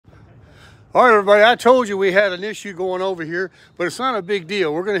All right, everybody, I told you we had an issue going over here, but it's not a big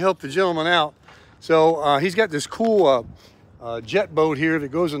deal. We're going to help the gentleman out. So he's got this cool jet boat here that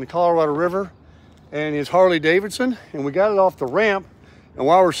goes in the Colorado River, and his Harley Davidson, and we got it off the ramp. And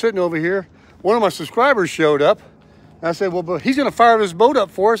while we're sitting over here, one of my subscribers showed up. And I said, well, but he's going to fire this boat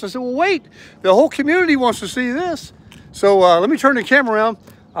up for us. I said, well, wait, the whole community wants to see this. So let me turn the camera around.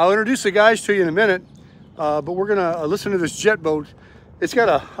 I'll introduce the guys to you in a minute, but we're going to listen to this jet boat. It's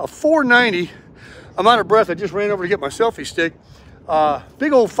got a 490. I'm out of breath. I just ran over to get my selfie stick.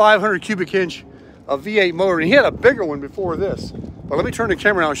 Big old 500 cubic inch V8 motor. And he had a bigger one before this. But let me turn the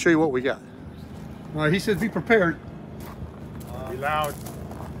camera around and show you what we got. All right, he said be prepared. Be loud.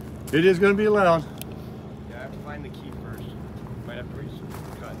 It is going to be loud. Yeah, I have to find the key first. Might have to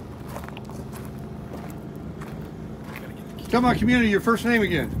cut. Tell my community your first name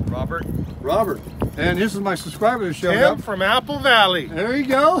again. Robert. Robert. And this is my subscriber that showed Tim up. from Apple Valley. There you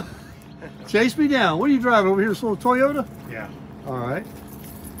go. Chase me down. What are you driving over here? This little Toyota? Yeah. All right.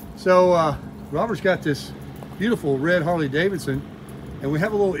 So Robert's got this beautiful red Harley Davidson, and we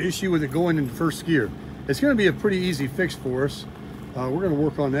have a little issue with it going in first gear. It's going to be a pretty easy fix for us. We're going to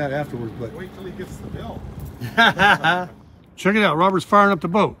work on that afterwards. But wait till he gets the bill. Check it out. Robert's firing up the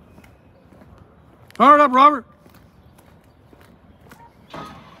boat. Fire it up, Robert.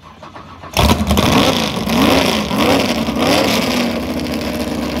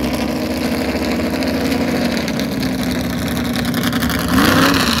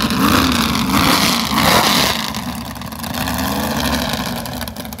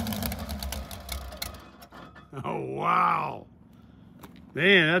 Oh, wow.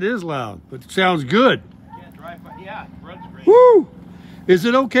 Man, that is loud, but it sounds good. Yeah, it runs great. Woo! Is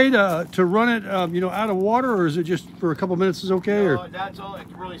it okay to run it, out of water, or is it just for a couple minutes is okay? No, or? that's all it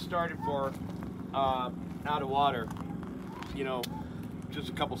really started for, out of water, just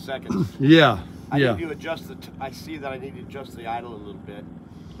a couple seconds. Yeah, I yeah. need to adjust I see that I need to adjust the idle a little bit,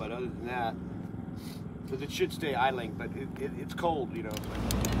 but other than that, because it should stay idling, but it's cold,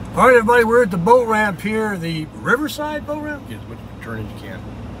 All right, everybody, we're at the boat ramp here, the Riverside boat ramp? Get as much turn as you can.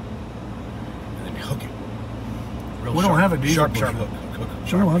 And then you hook it. Real We don't have a diesel sharp pusher. hook.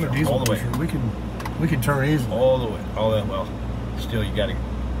 We don't have a diesel all the way. pusher. We can turn easily. All the way. All that well. Still you gotta.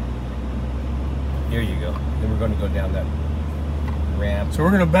 There you go. Then we're gonna go down that ramp. So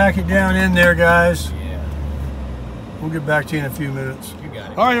we're gonna back it down in there, guys. Yeah. We'll get back to you in a few minutes. You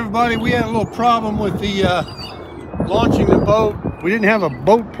got it. All right, everybody, we had a little problem with the launching the boat. We didn't have a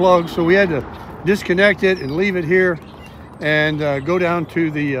boat plug, so we had to disconnect it and leave it here and go down to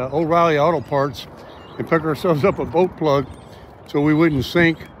the O'Reilly Auto Parts and pick ourselves up a boat plug so we wouldn't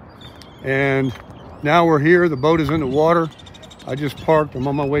sink. And now we're here. The boat is in the water. I just parked. I'm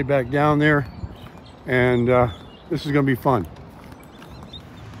on my way back down there, and this is going to be fun.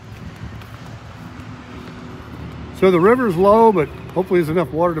 So the river's low, but hopefully there's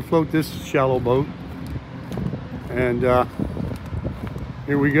enough water to float this shallow boat. And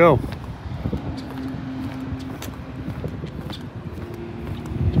here we go.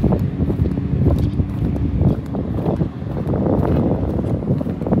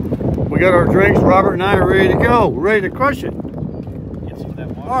 We got our drinks. Robert and I are ready to go. We're ready to crush it. Get some of that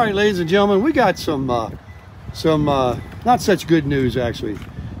water. All right, ladies and gentlemen, we got some not such good news, actually.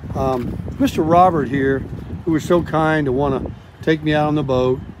 Mr. Robert here, who was so kind to want to take me out on the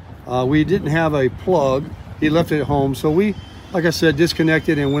boat. We didn't have a plug. He left it at home. So we, like I said,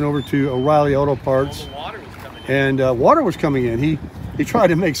 disconnected and went over to O'Reilly Auto Parts. Water was coming in. And water was coming in. He tried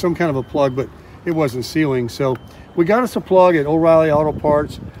to make some kind of a plug, but it wasn't sealing. So we got us a plug at O'Reilly Auto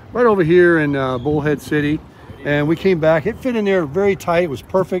Parts right over here in Bullhead City. And we came back. It fit in there very tight. It was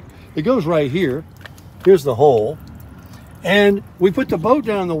perfect. It goes right here. Here's the hole. And we put the boat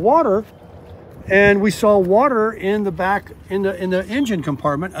down in the water, and we saw water in the back in the engine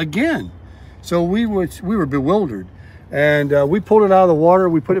compartment again. So we were bewildered, and we pulled it out of the water.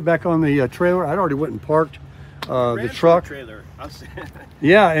 We put it back on the trailer. I'd already went and parked the truck. Trailer.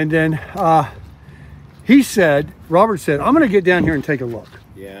 Yeah, and then Robert said, I'm going to get down here and take a look.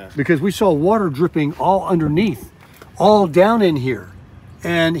 Yeah. Because we saw water dripping all underneath, all down in here.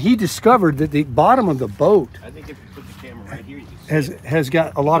 And he discovered that the bottom of the boat I think if you put the camera right here, you can see has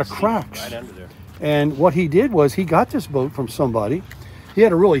got a lot of cracks. right under there. And what he did was he got this boat from somebody. He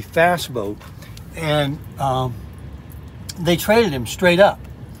had a really fast boat, and they traded him straight up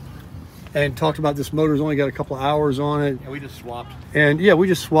and talked about this motor's only got a couple of hours on it. Yeah, we just swapped. And yeah, we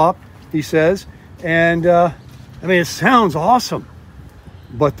just swapped, he says. And I mean, it sounds awesome,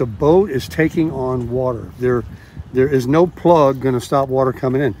 but the boat is taking on water. There is no plug going to stop water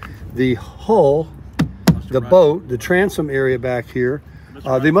coming in. The hull, the boat, the transom area back here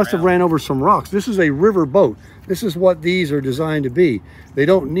They must have ran over some rocks. This is a river boat. This is what these are designed to be. They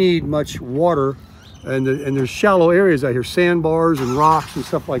don't need much water, and there's shallow areas out here, sandbars and rocks and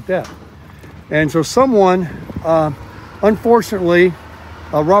stuff like that. And so someone, unfortunately,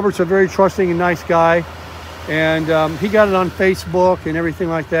 Robert's a very trusting and nice guy, and he got it on Facebook and everything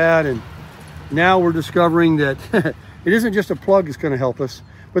like that. And now we're discovering that it isn't just a plug that's going to help us,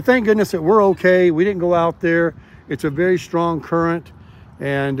 but thank goodness that we're okay. We didn't go out there. It's a very strong current,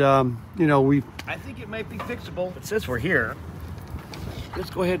 and you know, I think it might be fixable. But since we're here, let's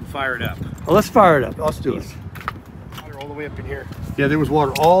go ahead and fire it up. Well, let's fire it up. Let's do it. Water all the way up in here. Yeah, there was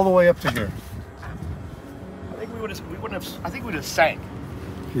water all the way up to here. I think we wouldn't have. I think we'd have sank.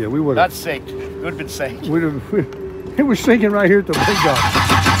 Yeah, we would Not have. sank. It would have been sank. It was sinking right here at the big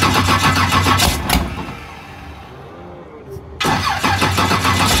dock.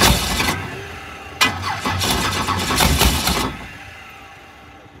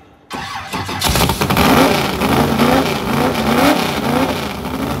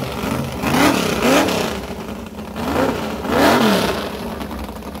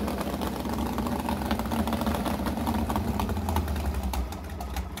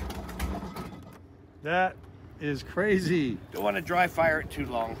 That is crazy. Don't want to dry fire it too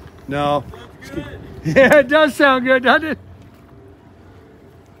long. No. Yeah, it does sound good, doesn't it?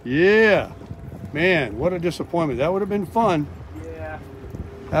 Yeah. Man, what a disappointment. That would have been fun. Yeah.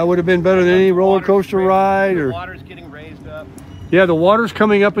 That would have been better than any roller coaster ride. The Or water's getting raised up. yeah, the water's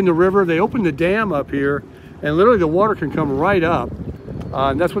coming up in the river. They opened the dam up here, and literally the water can come right up.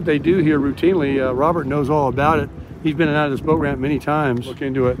 And that's what they do here routinely. Robert knows all about it. He's been out of this boat ramp many times. Look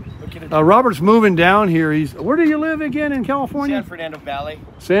into it. Robert's moving down here. Where do you live again in California? San Fernando Valley.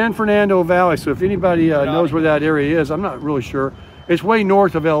 San Fernando Valley. So if anybody knows where that area is, I'm not really sure. It's way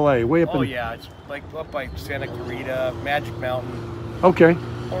north of LA, way up Oh in... yeah, it's like up by Santa Clarita, Magic Mountain. Okay.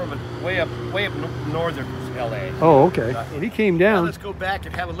 Or way up northern LA. Oh, okay. He came Now down. let's go back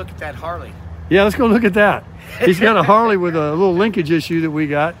and have a look at that Harley. Yeah, let's go look at that. He's got a Harley with a little linkage issue that we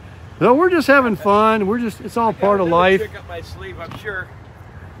got. So we're just having fun. It's all part of life. Trick up my sleeve, I'm sure.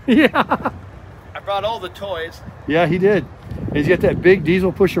 Yeah. I brought all the toys. Yeah, he did. He's got that big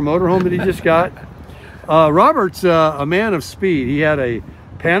diesel pusher motorhome that he just got. Robert's a man of speed. He had a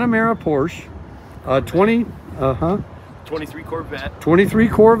Panamera Porsche, 23 Corvette. 23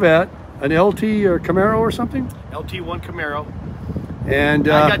 Corvette, an LT or Camaro or something. LT1 Camaro. And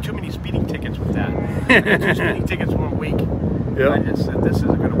I got too many speeding tickets with that. I got 2 speeding tickets 1 week. Yeah. I just said this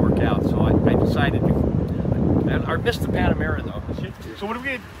isn't going to work out, so I decided to. I missed the Panamera though. So what are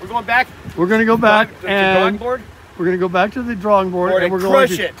we? We're going back. we're going to go back to the and drawing board. we're going to go back to the drawing board, And and we're crush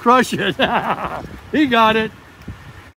going to it. crush it. He got it.